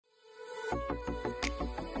Hey,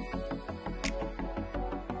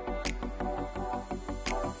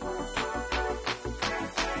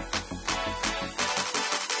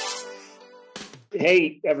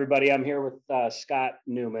 everybody. I'm here with Scott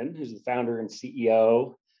Newman, who's the founder and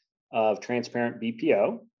CEO of Transparent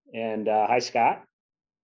BPO. And hi, Scott.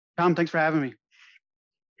 Tom, thanks for having me.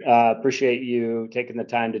 Appreciate you taking the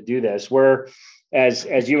time to do this. We're, as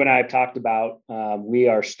you and I have talked about, we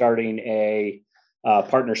are starting a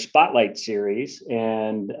partner spotlight series,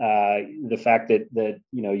 and the fact that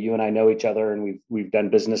you and I know each other and we've done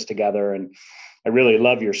business together, and I really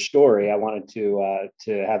love your story. I wanted to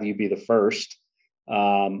have you be the first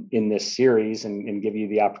in this series and give you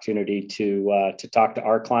the opportunity to talk to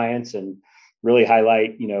our clients and really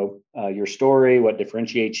highlight your story, what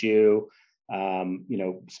differentiates you,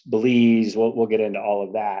 Belize. We'll get into all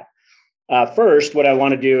of that. First, what I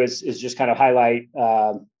want to do is just kind of highlight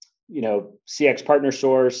CX Partner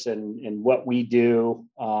Source and what we do,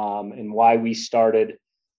 and why we started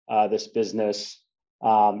this business.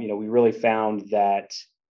 We really found that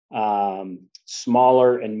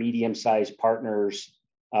smaller and medium-sized partners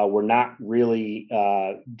were not really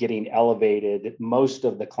getting elevated. Most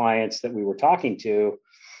of the clients that we were talking to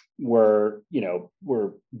were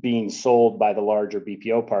being sold by the larger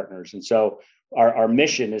BPO partners. And so our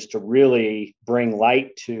mission is to really bring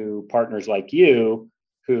light to partners like you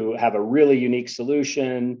who have a really unique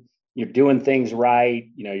solution. You're doing things right,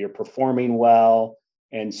 you're performing well.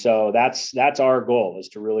 And so that's our goal, is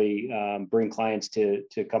to really bring clients to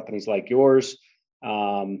companies like yours,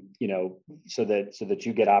 so that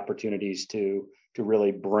you get opportunities to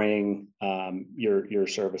really bring your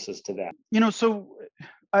services to them.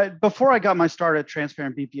 Before I got my start at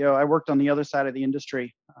Transparent BPO, I worked on the other side of the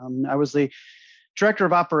industry. I was the director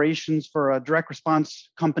of operations for a direct response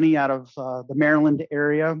company out of the Maryland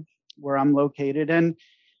area where I'm located. And,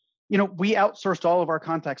 we outsourced all of our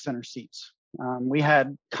contact center seats. We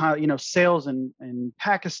had, sales in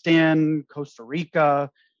Pakistan, Costa Rica.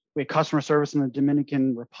 We had customer service in the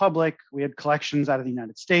Dominican Republic. We had collections out of the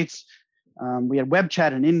United States. We had web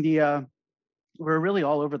chat in India. We were really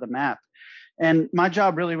all over the map. And my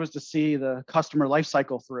job really was to see the customer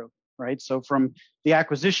lifecycle through, right? So from the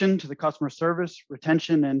acquisition to the customer service,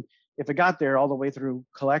 retention, and if it got there, all the way through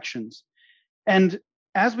collections. And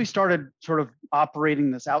as we started sort of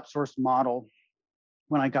operating this outsourced model,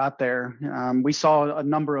 when I got there, we saw a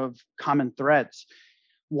number of common threads.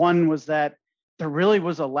 One was that there really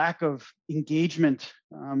was a lack of engagement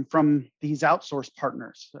from these outsourced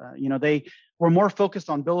partners. They were more focused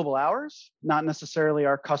on billable hours, not necessarily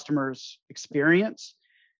our customers' experience.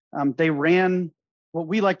 They ran what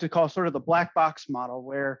we like to call sort of the black box model,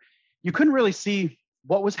 where you couldn't really see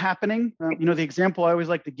what was happening. The example I always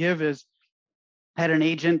like to give is, had an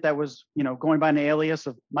agent that was, going by an alias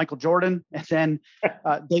of Michael Jordan, and then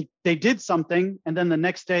they did something, and then the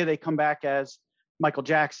next day they come back as Michael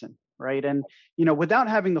Jackson, right? And without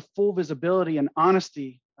having the full visibility and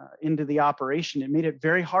honesty into the operation, it made it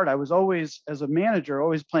very hard. I was always, as a manager,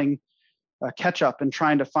 always playing catch up and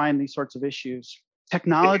trying to find these sorts of issues.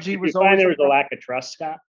 Technology was always. There was a lack of trust,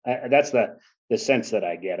 Scott. That's the sense that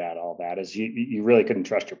I get out of all that, is you really couldn't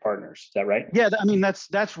trust your partners. Is that right? Yeah, I mean,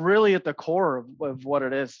 that's really at the core of what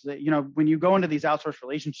it is. When you go into these outsourced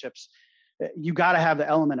relationships, you got to have the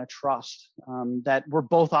element of trust, that we're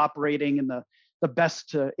both operating in the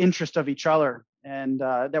best interest of each other, and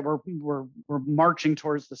that we're marching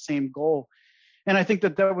towards the same goal. And I think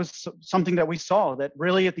that was something that we saw, that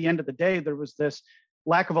really at the end of the day, there was this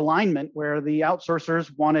lack of alignment where the outsourcers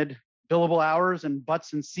wanted billable hours and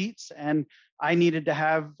butts and seats, and I needed to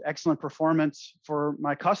have excellent performance for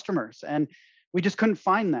my customers, and we just couldn't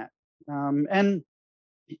find that. And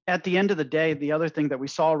at the end of the day, the other thing that we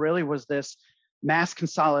saw really was this mass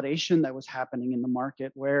consolidation that was happening in the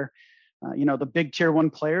market, where the big tier one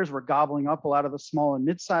players were gobbling up a lot of the small and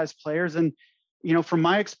mid-sized players. And from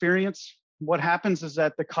my experience, what happens is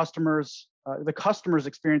that the customer's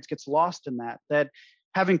experience gets lost in that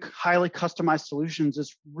having highly customized solutions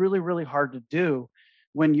is really, really hard to do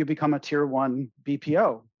when you become a tier one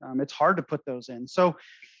BPO. It's hard to put those in. So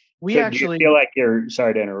we actually feel like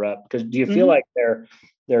sorry to interrupt, because do you feel like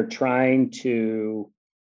they're trying to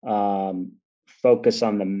focus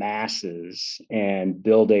on the masses and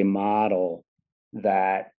build a model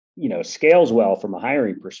that scales well from a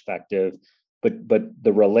hiring perspective, but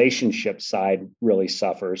the relationship side really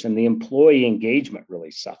suffers and the employee engagement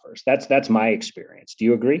really suffers? That's my experience. Do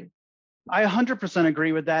you agree? I 100%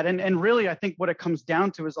 agree with that. And really, I think what it comes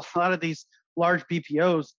down to is a lot of these large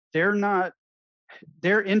BPOs,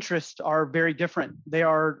 their interests are very different. They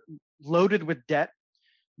are loaded with debt.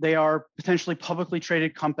 They are potentially publicly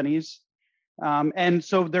traded companies. And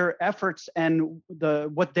so their efforts and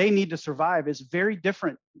what they need to survive is very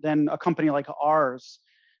different than a company like ours,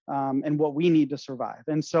 and what we need to survive.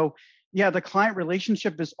 And so, yeah, the client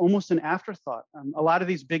relationship is almost an afterthought. A lot of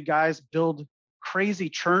these big guys build crazy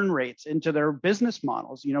churn rates into their business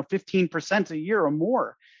models, 15% a year or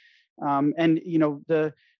more. And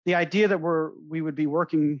the idea that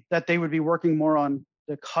they would be working more on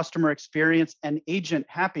the customer experience and agent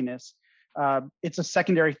happiness, it's a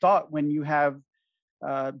secondary thought when you have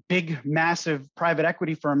big, massive private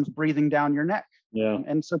equity firms breathing down your neck. Yeah.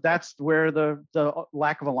 And so that's where the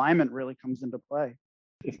lack of alignment really comes into play.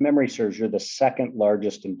 If memory serves, you're the second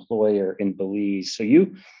largest employer in Belize. So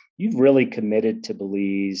you've really committed to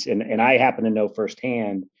Belize, and I happen to know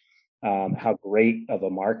firsthand how great of a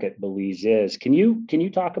market Belize is. Can you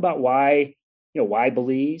talk about why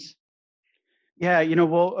Belize? Yeah,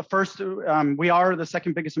 well, first, we are the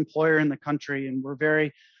second biggest employer in the country, and we're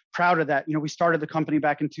very proud of that. We started the company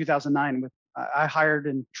back in 2009 with I hired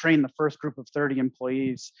and trained the first group of 30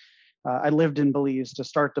 employees. I lived in Belize to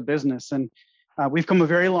start the business, and we've come a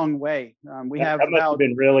very long way. That must have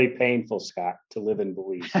been really painful, Scott, to live in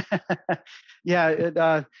Belize.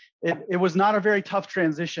 Yeah, it was not a very tough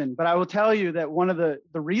transition, but I will tell you that one of the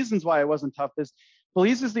reasons why it wasn't tough is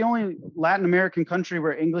Belize is the only Latin American country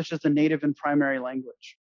where English is the native and primary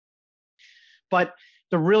language. But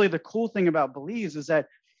the cool thing about Belize is that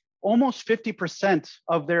almost 50%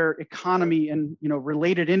 of their economy and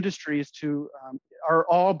related industries are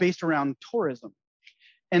all based around tourism.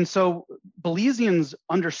 And so Belizeans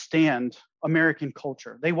understand American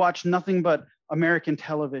culture. They watch nothing but American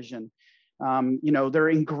television. They're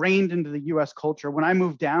ingrained into the US culture. When I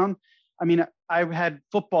moved down, I've had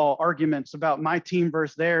football arguments about my team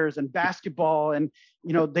versus theirs, and basketball, and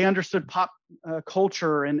they understood pop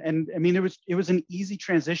culture, and it was an easy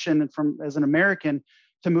transition as an American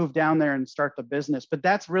to move down there and start the business. But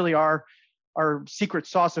that's really our secret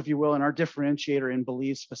sauce, if you will, and our differentiator in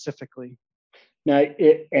Belize specifically. Now,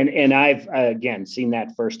 and I've again seen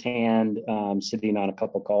that firsthand, sitting on a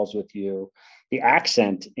couple calls with you. The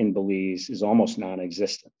accent in Belize is almost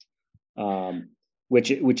non-existent,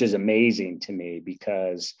 which is amazing to me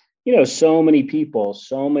because so many people,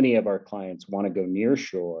 so many of our clients want to go near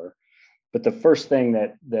shore, but the first thing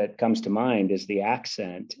that comes to mind is the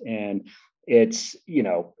accent, and it's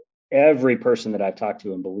every person that I've talked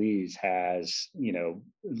to in Belize has,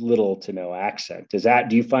 little to no accent.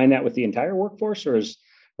 Do you find that with the entire workforce, or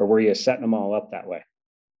were you setting them all up that way?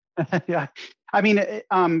 Yeah.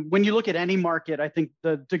 When you look at any market, I think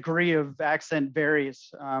the degree of accent varies.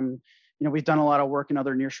 We've done a lot of work in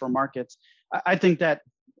other nearshore markets. I think that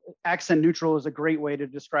accent neutral is a great way to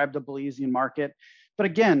describe the Belizean market. But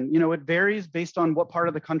again, it varies based on what part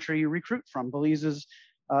of the country you recruit from. Belize is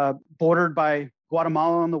bordered by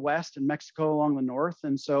Guatemala on the west and Mexico along the north.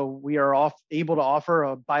 And so we are able to offer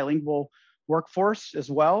a bilingual workforce as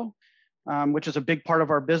well, which is a big part of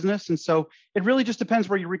our business. And so it really just depends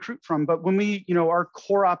where you recruit from. But when our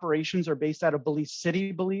core operations are based out of Belize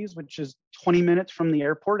City, Belize, which is 20 minutes from the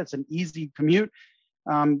airport. It's an easy commute.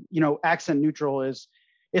 Accent neutral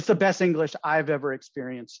it's the best English I've ever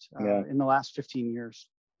experienced in the last 15 years.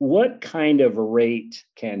 What kind of rate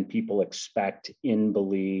can people expect in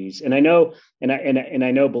Belize? And I know, and I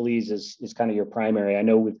know Belize is kind of your primary. I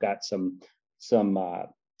know we've got some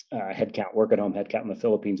headcount, work at home headcount in the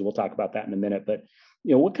Philippines. We'll talk about that in a minute. But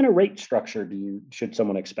what kind of rate structure should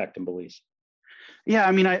someone expect in Belize? Yeah,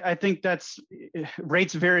 I think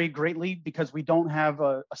rates vary greatly because we don't have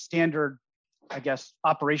a standard,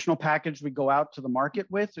 operational package we go out to the market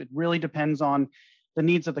with. It really depends on the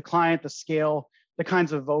needs of the client, the scale, the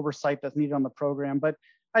kinds of oversight that's needed on the program. But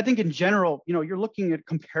I think in general, you're looking at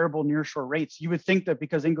comparable nearshore rates. You would think that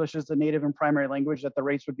because English is the native and primary language, that the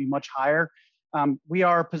rates would be much higher. We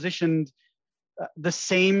are positioned the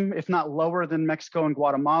same, if not lower than Mexico and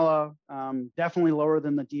Guatemala, definitely lower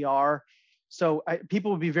than the DR. So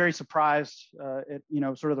people would be very surprised at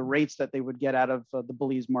sort of the rates that they would get out of the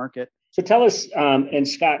Belize market. So tell us, and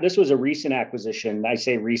Scott, this was a recent acquisition. I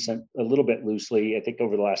say recent a little bit loosely, I think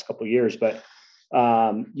over the last couple of years, but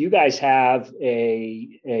you guys have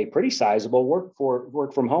a pretty sizable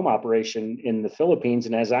work from home operation in the Philippines,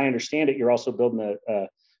 and as I understand it, you're also building a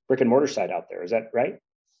brick and mortar site out there. Is that right?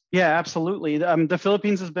 Yeah, absolutely. The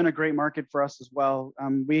Philippines has been a great market for us as well.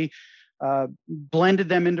 We blended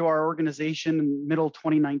them into our organization in middle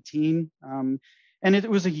 2019. And it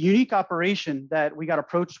was a unique operation that we got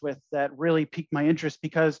approached with that really piqued my interest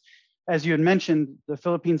because, as you had mentioned, the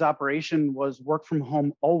Philippines operation was work from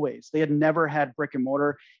home always. They had never had brick and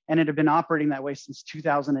mortar, and it had been operating that way since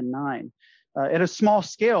 2009 at a small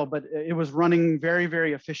scale, but it was running very,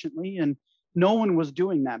 very efficiently. And no one was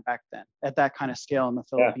doing that back then at that kind of scale in the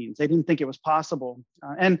Yeah. Philippines. They didn't think it was possible.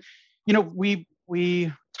 And, you know, we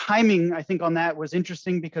timing, I think on that was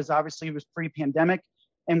interesting because obviously it was pre-pandemic.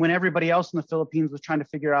 And when everybody else in the Philippines was trying to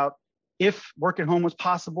figure out if work at home was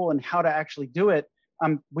possible and how to actually do it,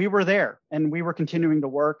 we were there and we were continuing to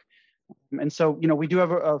work. And so, you know, we do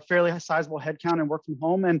have a fairly sizable headcount and work from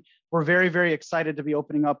home, and we're very, very excited to be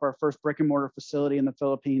opening up our first brick and mortar facility in the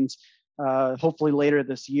Philippines, hopefully later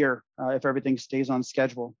this year, if everything stays on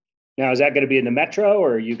schedule. Now, is that going to be in the metro,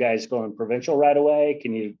 or are you guys going provincial right away?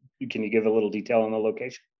 Can you give a little detail on the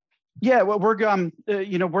location? Yeah, well, we're going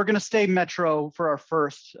to stay metro for our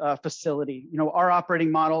first facility. You know, our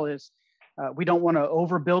operating model is we don't want to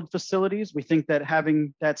overbuild facilities. We think that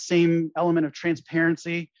having that same element of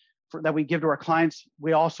transparency that we give to our clients,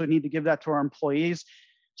 we also need to give that to our employees.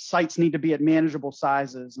 Sites need to be at manageable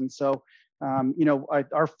sizes, and so you know,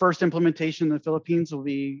 our first implementation in the Philippines will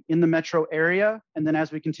be in the metro area, and then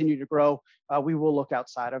as we continue to grow, we will look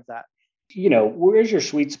outside of that. You know, where's your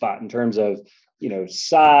sweet spot in terms of, you know,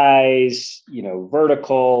 size, you know,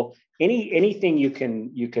 vertical, anything you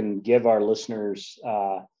can give our listeners,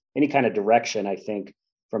 any kind of direction, I think,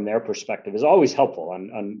 from their perspective is always helpful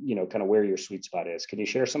on, you know, kind of where your sweet spot is. Can you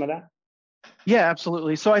share some of that? Yeah,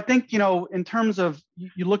 absolutely. So I think, you know, in terms of,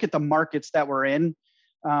 you look at the markets that we're in,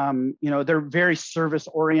 you know, they're very service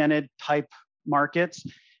oriented type markets.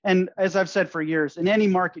 And as I've said for years, in any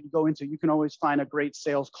market you go into, you can always find a great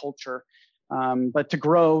sales culture. But to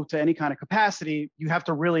grow to any kind of capacity, you have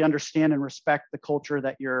to really understand and respect the culture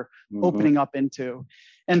that you're opening up into.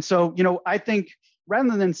 And so, you know, I think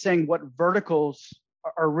rather than saying what verticals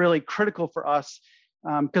are really critical for us,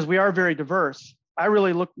 because we are very diverse, I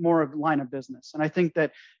really look more of line of business. And I think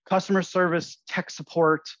that customer service, tech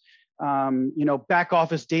support, you know, back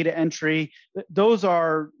office data entry, those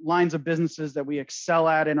are lines of businesses that we excel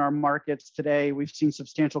at in our markets today. We've seen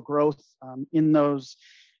substantial growth in those.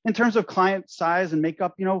 In terms of client size and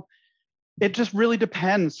makeup, you know, it just really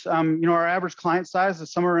depends. You know, our average client size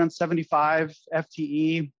is somewhere around 75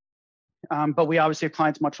 FTE, but we obviously have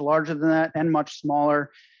clients much larger than that and much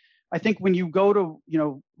smaller. I think when you go to, you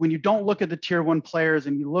know, when you don't look at the tier one players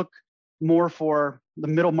and you look more for the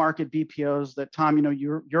middle market BPOs that Tom, you know,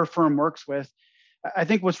 your firm works with, I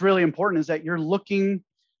think what's really important is that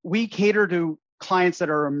we cater to clients that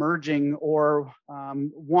are emerging or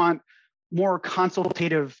want more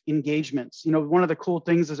consultative engagements. You know, one of the cool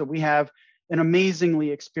things is that we have an amazingly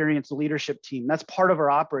experienced leadership team. That's part of our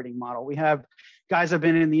operating model. We have guys that have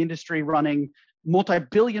been in the industry running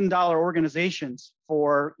multi-billion-dollar organizations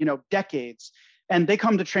for, you know, decades. And they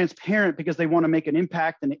come to Transparent because they want to make an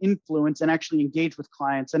impact and influence and actually engage with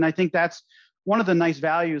clients. And I think that's one of the nice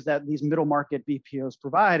values that these middle market BPOs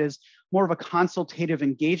provide, is more of a consultative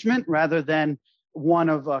engagement rather than one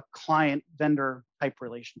of a client vendor type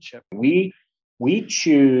relationship. We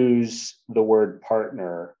choose the word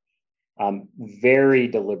partner very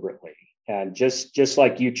deliberately, and just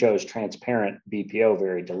like you chose Transparent BPO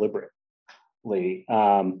very deliberately.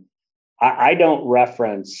 I don't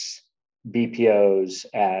reference BPOs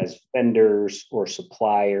as vendors or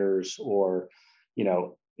suppliers or, you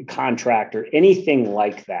know, contractor, anything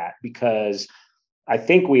like that, because I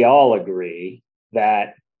think we all agree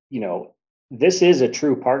that, you know, this is a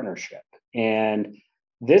true partnership, and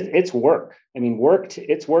it's work. I mean,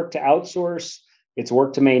 it's work to outsource. It's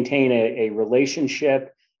work to maintain a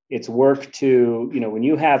relationship. It's work to, you know, when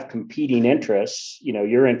you have competing interests, you know,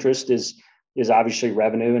 your interest is obviously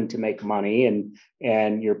revenue and to make money,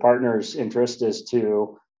 and your partner's interest is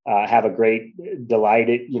to have a great,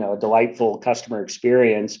 delightful customer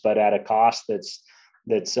experience, but at a cost that's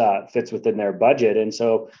fits within their budget. And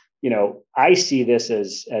so, you know, I see this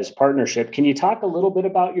as partnership. Can you talk a little bit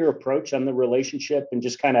about your approach on the relationship and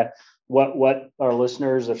just kind of what our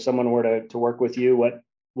listeners, if someone were to work with you,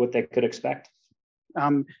 what they could expect?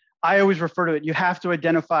 I always refer to it. You have to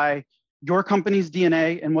identify your company's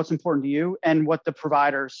DNA and what's important to you and what the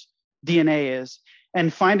provider's DNA is.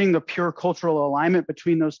 And finding the pure cultural alignment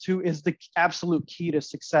between those two is the absolute key to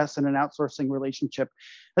success in an outsourcing relationship.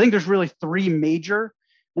 I think there's really three major,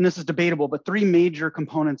 and this is debatable, but three major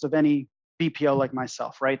components of any BPO like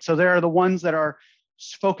myself, right? So there are the ones that are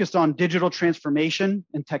focused on digital transformation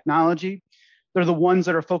and technology. They're the ones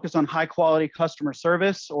that are focused on high quality customer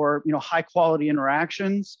service or, you know, high quality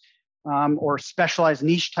interactions or specialized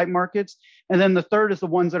niche type markets. And then the third is the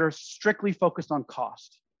ones that are strictly focused on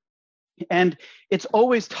cost. And it's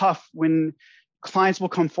always tough when clients will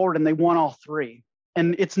come forward and they want all three.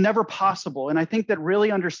 And it's never possible. And I think that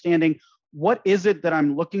really understanding what is it that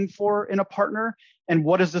I'm looking for in a partner and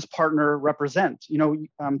what does this partner represent? You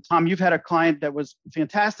know, Tom, you've had a client that was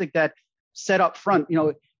fantastic that said up front,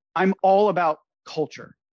 I'm all about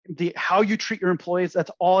culture. How you treat your employees, that's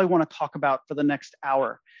all I want to talk about for the next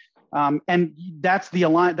hour. And that's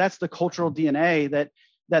the cultural DNA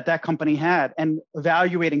that company had. And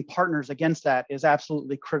evaluating partners against that is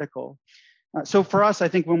absolutely critical. So for us, I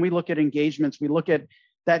think when we look at engagements, we look at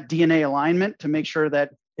that DNA alignment to make sure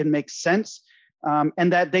that it makes sense,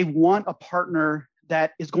 and that they want a partner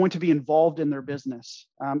that is going to be involved in their business.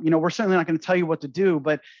 We're certainly not going to tell you what to do,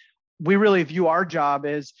 but we really view our job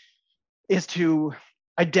is to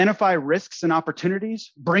identify risks and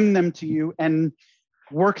opportunities, bring them to you, and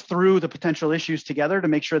work through the potential issues together to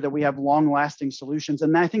make sure that we have long-lasting solutions.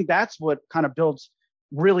 And I think that's what kind of builds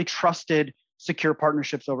really trusted, secure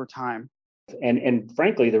partnerships over time. And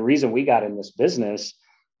frankly, the reason we got in this business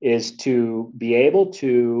is to be able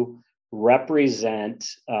to represent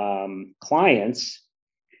clients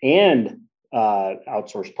and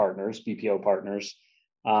outsource partners, BPO partners,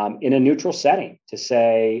 in a neutral setting to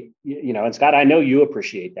say, and Scott, I know you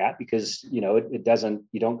appreciate that because, you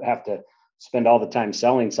don't have to spend all the time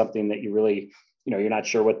selling something that you really, you're not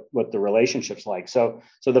sure what the relationship's like. So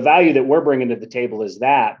the value that we're bringing to the table is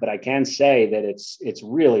that, but I can say that it's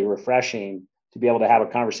really refreshing to be able to have a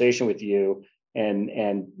conversation with you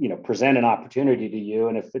and present an opportunity to you.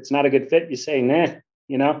 And if it's not a good fit, you say, nah,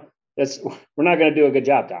 we're not going to do a good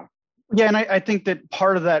job, Tom. Yeah. And I think that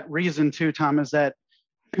part of that reason too, Tom, is that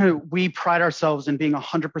we pride ourselves in being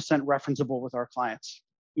 100% referenceable with our clients,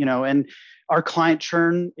 and our client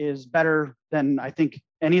churn is better than I think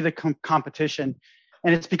any of the competition.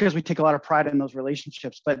 And it's because we take a lot of pride in those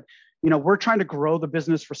relationships, but we're trying to grow the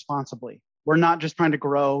business responsibly. We're not just trying to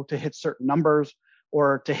grow to hit certain numbers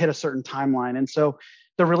or to hit a certain timeline. And so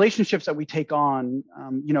the relationships that we take on,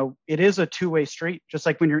 it is a two-way street, just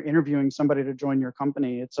like when you're interviewing somebody to join your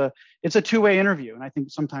company. It's a two-way interview. And I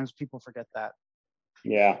think sometimes people forget that.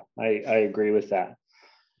 Yeah, I agree with that.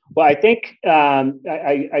 Well, I think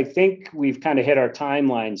I think we've kind of hit our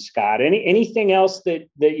timeline, Scott. Anything else that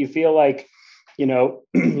you feel like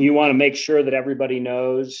you want to make sure that everybody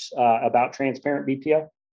knows about Transparent BPO?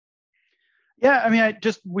 Yeah, I mean,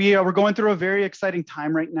 we're going through a very exciting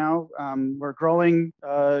time right now. We're growing,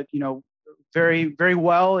 very, very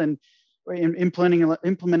well, and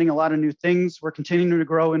implementing a lot of new things. We're continuing to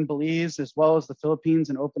grow in Belize as well as the Philippines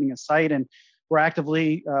and opening a site, and we're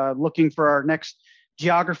actively looking for our next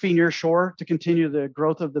geography near shore to continue the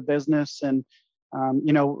growth of the business. And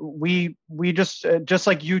we just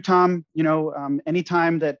like you, Tom.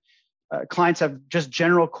 Anytime that clients have just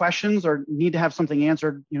general questions or need to have something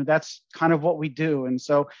answered, that's kind of what we do. And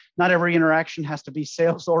so not every interaction has to be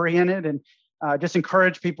sales oriented, and just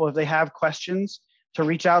encourage people if they have questions to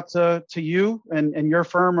reach out to you and your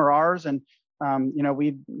firm or ours. And,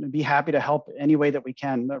 we'd be happy to help any way that we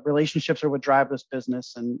can. The relationships are what drive this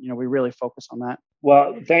business. And, we really focus on that.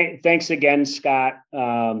 Well, thanks again, Scott.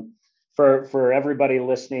 For everybody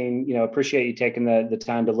listening, appreciate you taking the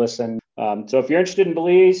time to listen. So if you're interested in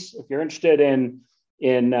Belize, if you're interested in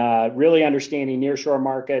really understanding nearshore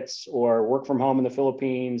markets or work from home in the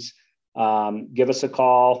Philippines, give us a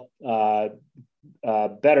call.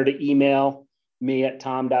 Better to email me at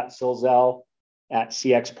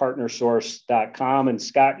tom.silzel@cxpartnersource.com. And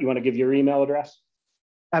Scott, you want to give your email address?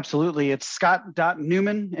 Absolutely. It's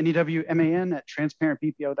scott.newman, Newman,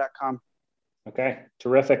 @transparentbpo.com. Okay,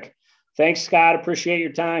 terrific. Thanks, Scott. Appreciate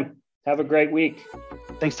your time. Have a great week.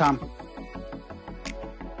 Thanks, Tom.